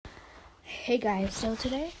Hey guys, so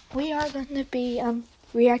today we are going to be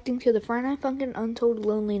reacting to the Friday Night Funkin' Untold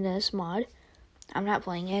Loneliness mod. I'm not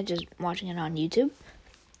playing it, just watching it on YouTube.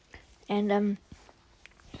 And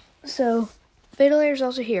so Fatal Layer is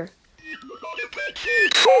also here.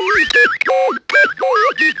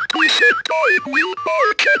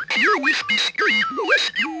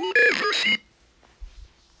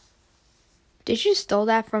 Did you steal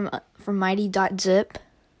that from Mighty.zip?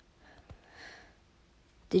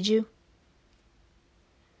 Did you?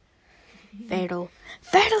 Fatal,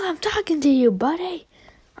 I'm talking to you, buddy.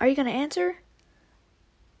 Are you gonna answer?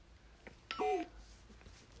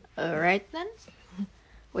 Alright then.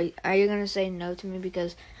 Wait, are you gonna say no to me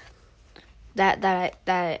because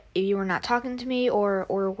that you were not talking to me, or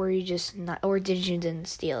were you just not, or didn't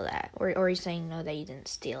steal that, or are you saying no that you didn't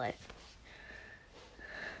steal it?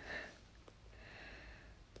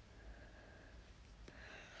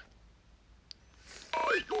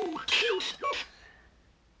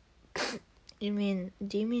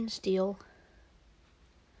 Do you mean steal?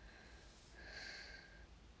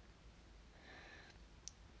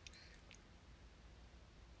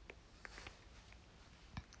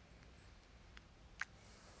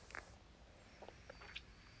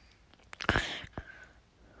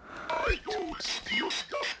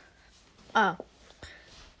 Oh.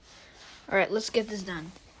 Alright, let's get this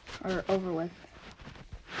done. Or over with.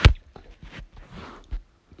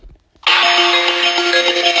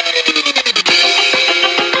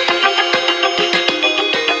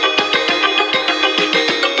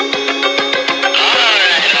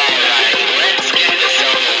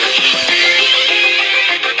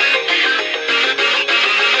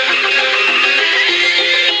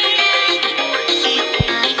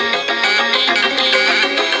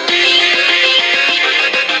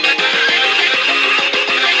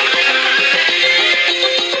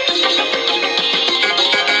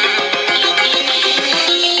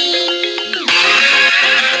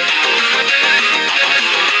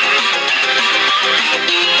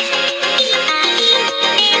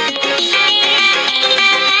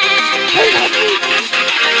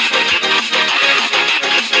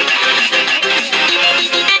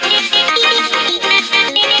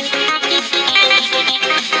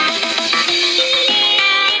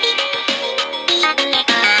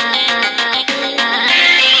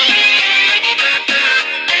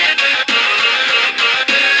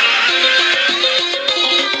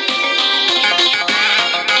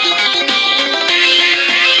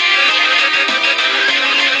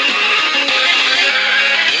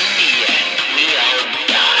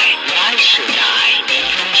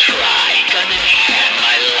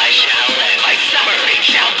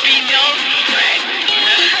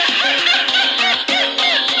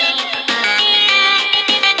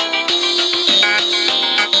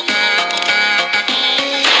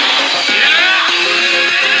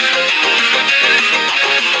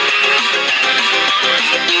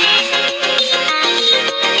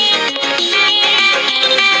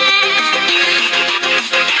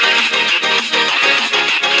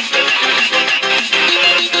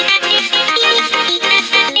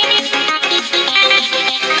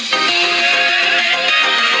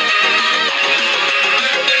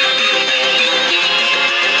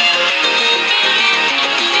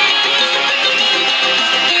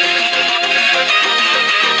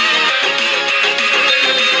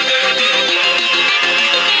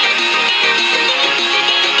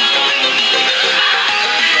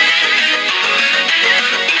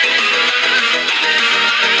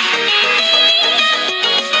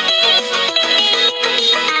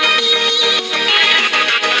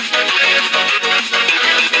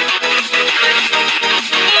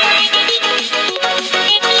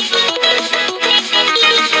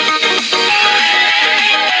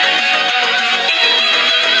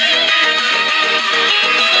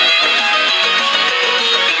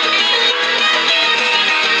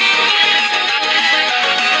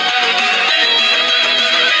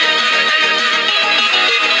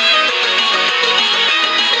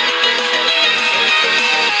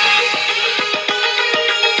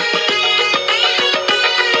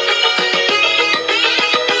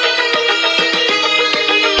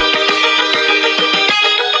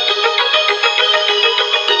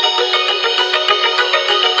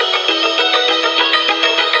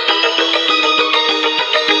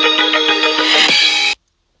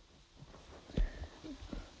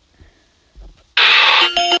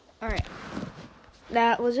 Alright.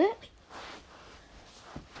 That was it.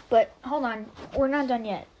 But hold on, we're not done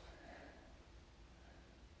yet.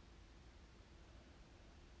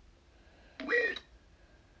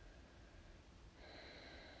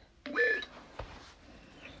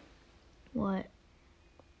 What?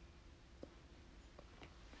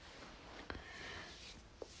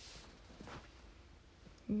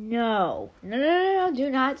 No. No, do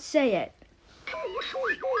not say it.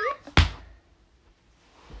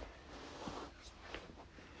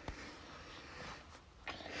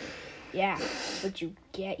 Yeah, what you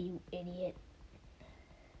get, you idiot.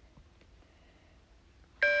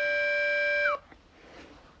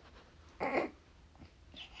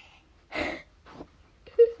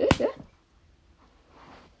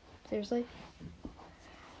 Seriously?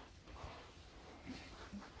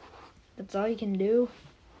 That's all you can do?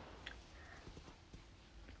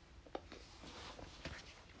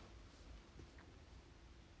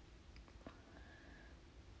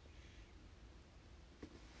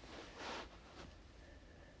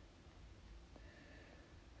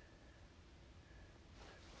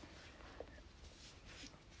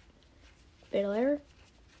 Fatal error?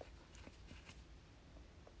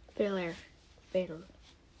 Fatal error. Fatal.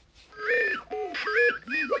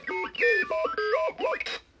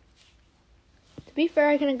 To be fair,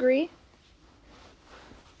 I can agree.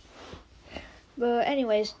 But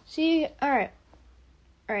anyways, see, alright.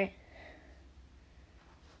 Alright.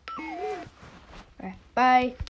 Alright, bye.